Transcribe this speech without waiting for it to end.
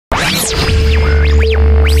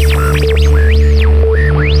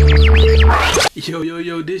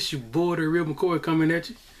Yo, this your boy, the Real McCoy, coming at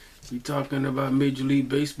you. We talking about Major League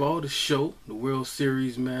Baseball, the show, the World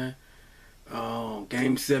Series, man.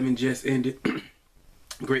 Game 7 just ended.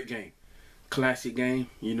 Great game. Classic game,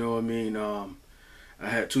 you know what I mean? I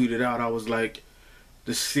had tweeted out, I was like,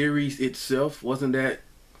 the series itself wasn't the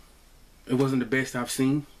best I've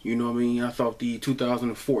seen, you know what I mean? I thought the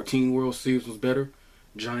 2014 World Series was better.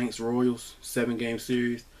 Giants, Royals, 7-game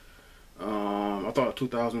series. I thought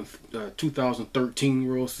 2013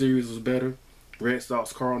 World Series was better. Red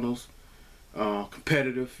Sox, Cardinals,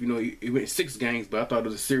 competitive. You know, it went 6 games, but I thought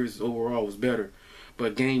the series overall was better.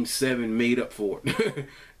 But Game 7 made up for it.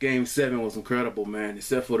 Game 7 was incredible, man,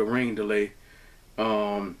 except for the rain delay.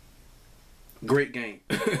 Great game.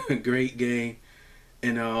 Great game.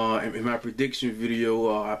 And in my prediction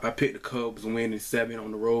video, I picked the Cubs winning 7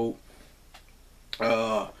 on the road.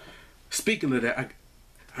 Speaking of that,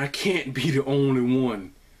 I can't be the only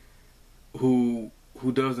one who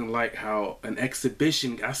doesn't like how an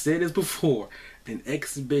exhibition, I said this before, an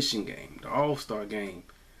exhibition game, the All-Star game,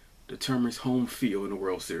 determines home field in the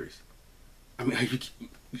World Series. I mean,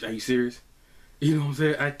 are you serious? You know what I'm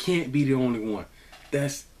saying? I can't be the only one.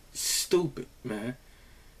 That's stupid, man.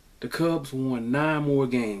 The Cubs won 9 more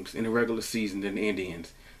games in the regular season than the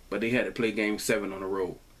Indians, but they had to play Game 7 on the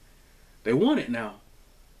road. They won it now.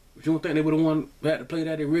 If you don't think they would have had to play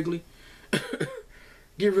that at Wrigley,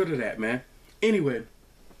 get rid of that, man. Anyway,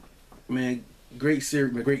 man, great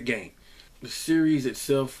series, great game. The series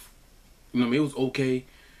itself, you know, it was okay.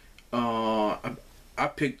 I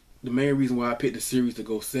picked, the main reason why I picked the series to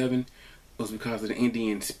go 7 was because of the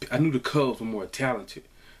Indians. I knew the Cubs were more talented,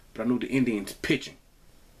 but I knew the Indians pitching.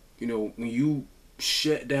 You know, when you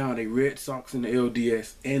shut down the Red Sox in the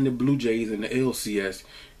LDS and the Blue Jays in the LCS,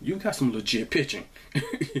 you got some legit pitching.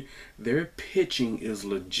 Their pitching is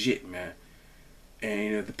legit, man.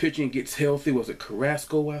 And if the pitching gets healthy, was it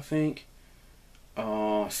Carrasco, I think?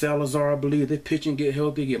 Salazar, I believe. Their pitching get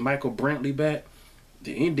healthy, get Michael Brantley back.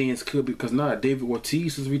 The Indians could be, because now David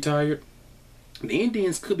Ortiz is retired, the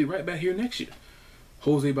Indians could be right back here next year.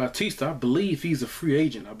 Jose Bautista, I believe he's a free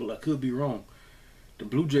agent. I could be wrong. The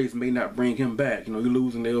Blue Jays may not bring him back. You know, you're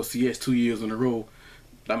losing the LCS 2 years in a row.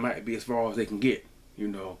 That might be as far as they can get, you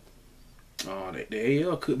know. The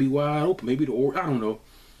AL could be wide open. Maybe the I don't know.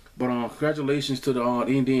 But congratulations to the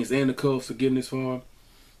Indians and the Cubs for getting this far.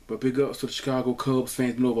 But big ups to the Chicago Cubs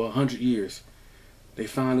fans. Been over 100 years. They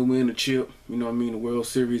finally win the chip. You know what I mean? The World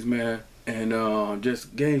Series, man. And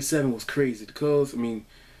just Game 7 was crazy. The Cubs, I mean,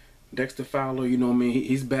 Dexter Fowler, you know what I mean?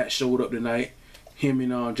 His bat showed up tonight. Him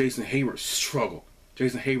and Jason Hayward struggled.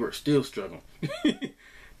 Jason Hayward still struggling.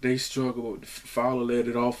 They struggled. Fowler led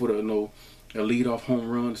it off with a leadoff home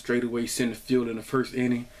run, straightaway center field in the first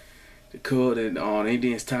inning. The Cubs and the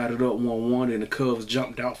Indians tied it up 1-1, and the Cubs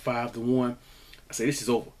jumped out 5-1. I said, this is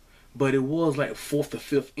over. But it was like 4th or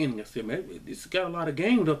 5th inning. I said, man, it's got a lot of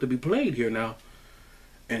games up to be played here now.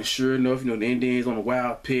 And sure enough, you know, the Indians on a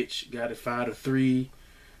wild pitch got it 5-3.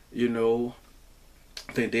 You know,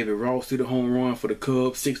 I think David Ross did a home run for the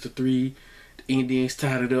Cubs, 6-3. The Indians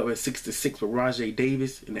tied it up at 6-6 with Rajai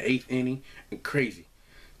Davis in the 8th inning. And crazy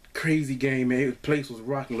game, man. The place was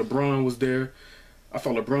rocking. LeBron was there. I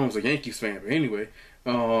thought LeBron was a Yankees fan, but anyway,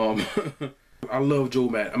 I love Joe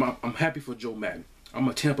Madden. I'm happy for Joe Madden. I'm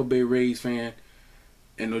a Tampa Bay Rays fan,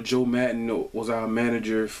 and Joe Madden was our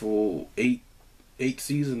manager for 9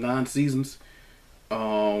 seasons. We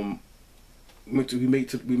made it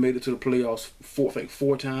to the playoffs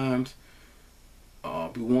 4 times.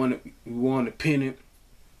 We won the pennant.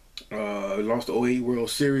 Lost the 2008 World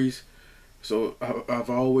Series. So I've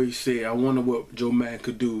always said I wonder what Joe Madden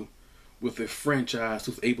could do with a franchise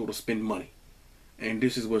who's able to spend money. And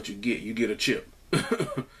this is what you get. You get a chip.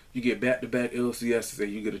 You get back-to-back LCSs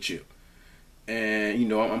and you get a chip. And you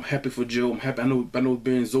know, I'm happy for Joe. I'm happy. I know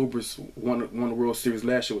Ben Zobrist won the World Series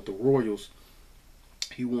last year with the Royals.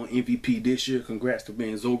 He won MVP this year. Congrats to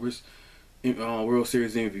Ben Zobrist, World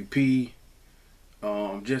Series MVP.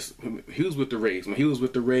 He was with the Rays. When he was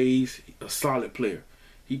with the Rays, a solid player.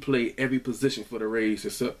 He played every position for the Rays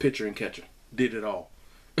except pitcher and catcher. Did it all.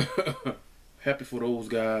 Happy for those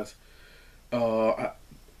guys. I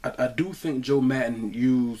do think Joe Madden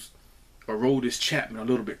used Aroldis Chapman a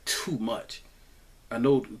little bit too much. I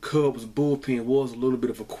know the Cubs bullpen was a little bit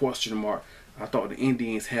of a question mark. I thought the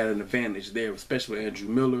Indians had an advantage there, especially Andrew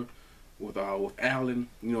Miller with Allen.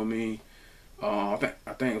 You know what I mean? I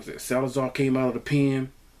think it was Salazar came out of the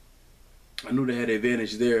pen. I knew they had an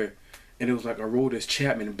advantage there, and it was like Aroldis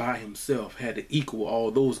Chapman by himself had to equal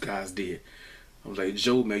all those guys did. I was like,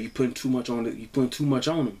 Joe, man, you putting too much on it. You putting too much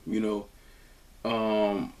on him.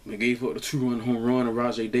 They gave up the 2-run home run to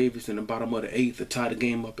Rajai Davis in the bottom of the 8th to tie the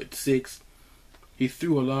game up at 6. He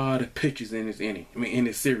threw a lot of pitches in in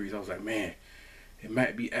this series. I was like, man, it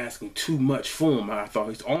might be asking too much for him. I thought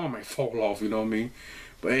his arm might fall off, you know what I mean?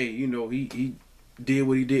 But hey, he did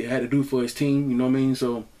what he had to do for his team, you know what I mean?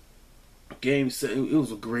 So, game 7, it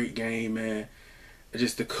was a great game, man.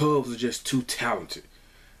 The Cubs are just too talented.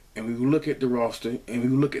 And when you look at the roster, and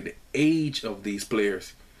when you look at the age of these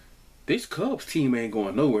players, this Cubs team ain't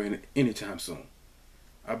going nowhere anytime soon.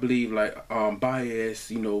 I believe Baez,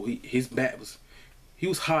 he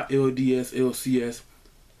was hot LDS, LCS.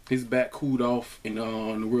 His bat cooled off in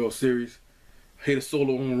the World Series. Hit a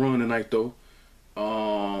solo home run tonight though.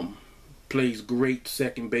 Plays great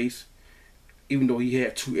second base, even though he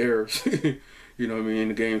had 2 errors. You know what I mean? In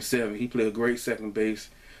the game 7, he played a great second base.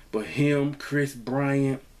 But him, Chris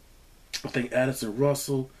Bryant, I think Addison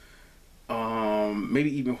Russell,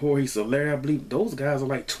 maybe even Jorge Soler, I believe those guys are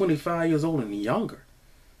like 25 years old and younger.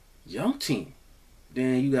 Young team.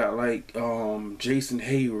 Then you got Jason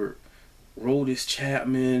Hayward, Rodis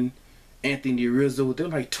Chapman, Anthony Rizzo. They're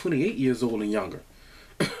like 28 years old and younger.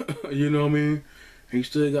 You know what I mean? You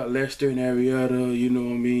still got Lester and Arrieta, you know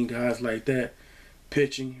what I mean? Guys like that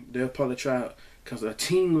pitching. They'll probably try, because a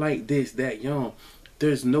team like this, that young,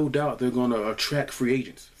 there's no doubt they're going to attract free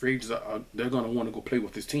agents. Free agents, they're going to want to go play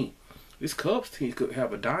with this team. This Cubs team could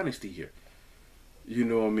have a dynasty here. You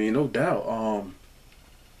know what I mean? No doubt.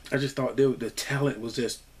 I just thought the talent was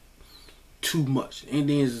just too much.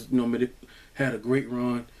 Indians, they had a great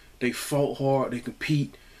run. They fought hard. They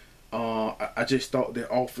compete. I just thought their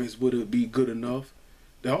offense wouldn't be good enough.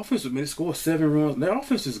 Their offense, they scored 7 runs. Their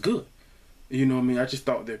offense is good. You know what I mean? I just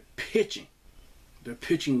thought their pitching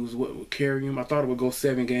was what would carry them. I thought it would go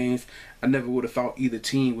 7 games. I never would have thought either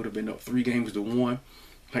team would have been up 3-1,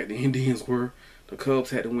 like the Indians were. The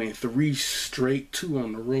Cubs had to win 3 straight, 2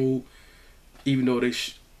 on the road, even though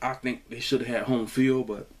I think they should have had home field,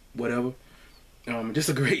 but whatever. Just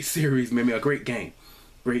a great series, maybe a great game.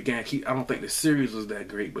 Great game. I don't think the series was that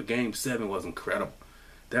great, but Game 7 was incredible.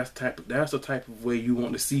 That's the type of way you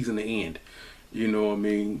want the season to end. You know what I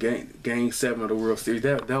mean? Game 7 of the World Series.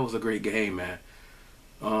 That was a great game, man.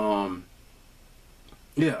 Yeah,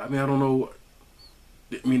 I don't know.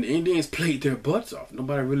 The Indians played their butts off.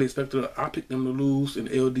 Nobody really expected it. I picked them to lose in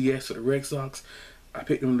the LDS to the Red Sox. I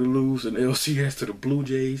picked them to lose in the LCS to the Blue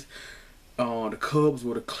Jays. The Cubs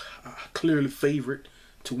were the clearly favorite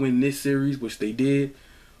to win this series, which they did.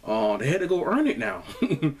 They had to go earn it now.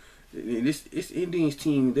 This Indians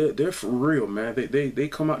team, they're for real, man. They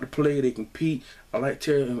come out to play, they compete. I like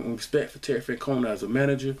Terry and respect for Terry Francona as a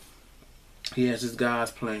manager. He has his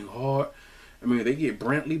guys playing hard. They get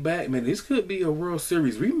Brantley back. Man, this could be a World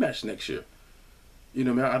Series rematch next year. You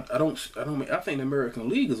know, man, I think the American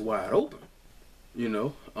League is wide open. You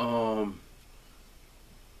know,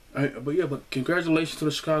 but congratulations to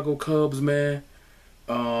the Chicago Cubs, man.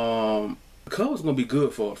 The Cubs gonna be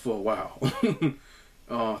good for a while.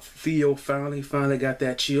 Theo finally got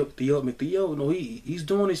that chip. Theo, he's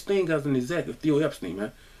doing his thing as an executive. Theo Epstein,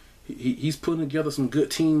 man, he's putting together some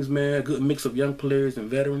good teams, man. A good mix of young players and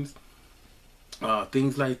veterans.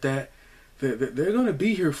 Things like that. They're gonna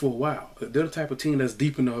be here for a while. They're the type of team that's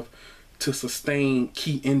deep enough to sustain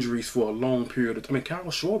key injuries for a long period of time. Kyle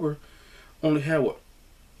Schwarber only had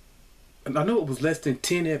I know it was less than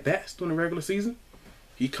 10 at bats during the regular season.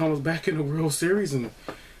 He comes back in the World Series and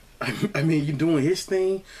you're doing his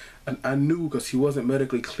thing. I knew because he wasn't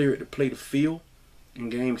medically cleared to play the field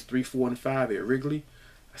in games 3, 4, and 5 at Wrigley.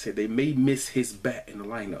 I said they may miss his bat in the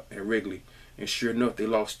lineup at Wrigley, and sure enough, they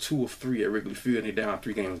lost 2 of 3 at Wrigley Field, and they're down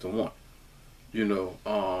 3-1. You know,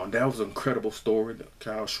 that was an incredible story, the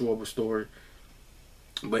Kyle Schwarber story.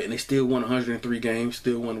 And they still won 103 games,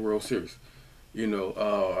 still won the World Series. You know,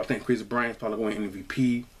 I think Chris Bryant's probably going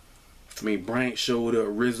MVP. Bryant showed up,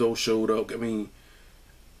 Rizzo showed up. And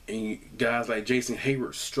guys like Jason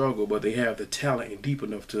Hayward struggle, but they have the talent and deep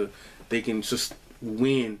enough they can just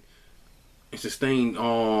win and sustain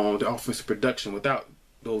the offensive production without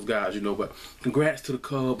those guys, you know. But congrats to the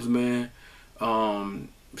Cubs, man.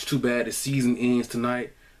 It's too bad the season ends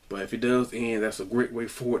tonight, but if it does end, that's a great way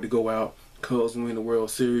forward to go out. Cubs win the World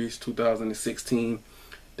Series 2016.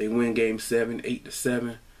 They win Game 7,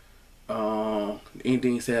 8-7. The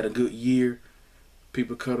Indians had a good year.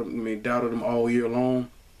 People doubted them all year long.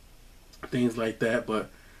 Things like that, but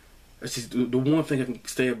that's just the one thing I can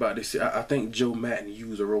say about this. I think Joe Maddon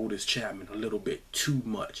used Aroldis Chapman a little bit too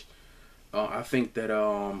much. I think that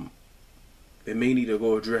they may need to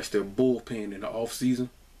go address their bullpen in the offseason.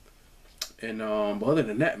 And but other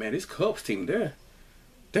than that, man, this Cubs team, they're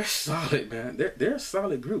solid, man. They're a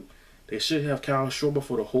solid group. They should have Kyle Schwarber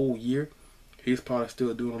for the whole year. He's probably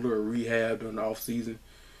still doing a little rehab during the offseason.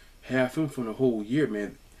 Have him for the whole year,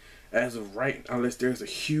 man. As of right, unless there's a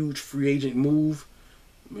huge free agent move,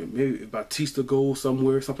 maybe Bautista goes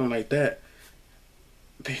somewhere, something like that,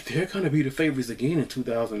 they're going to be the favorites again in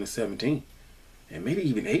 2017. And maybe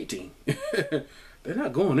even 18. They're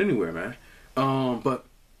not going anywhere, man. But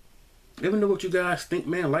let me know what you guys think,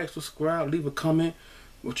 man. Like, subscribe, leave a comment.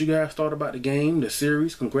 What you guys thought about the game, the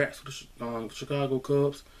series. Congrats to the Chicago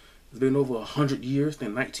Cubs. It's been over 100 years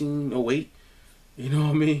since 1908. You know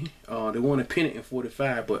what I mean? They won a pennant in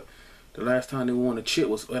 45, but the last time they won a chip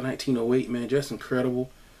was 1908, man. Just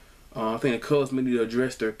incredible. I think the Cubs may need to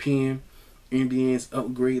address their pen. Indians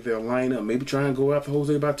upgrade their lineup. Maybe try and go after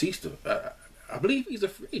Jose Bautista. I believe he's a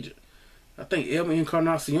free agent. I think Elmer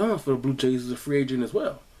Encarnacion for the Blue Jays is a free agent as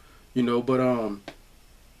well. You know, but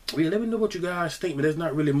yeah, let me know what you guys think, man. There's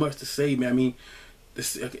not really much to say, man. I mean,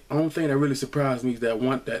 the only thing that really surprised me is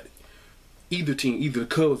that either team, either the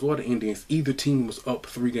Cubs or the Indians, either team was up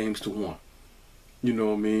 3-1. You know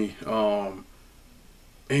what I mean?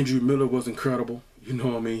 Andrew Miller was incredible. You know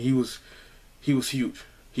what I mean? He was huge.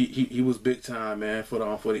 He was big time, man, for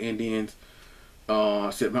the Indians.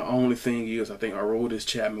 Except my only thing is I think Aroldis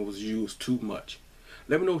Chapman was used too much.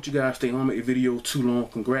 Let me know what you guys think. I don't make the video too long.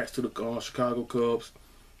 Congrats to the Chicago Cubs.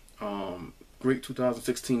 Great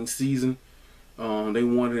 2016 season. They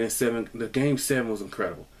won it in 7. The game 7 was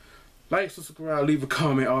incredible. Like, subscribe, leave a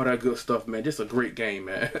comment, all that good stuff, man. Just a great game,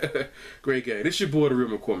 man. Great game. This your boy, The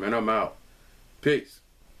Real McCoy, man. I'm out. Peace.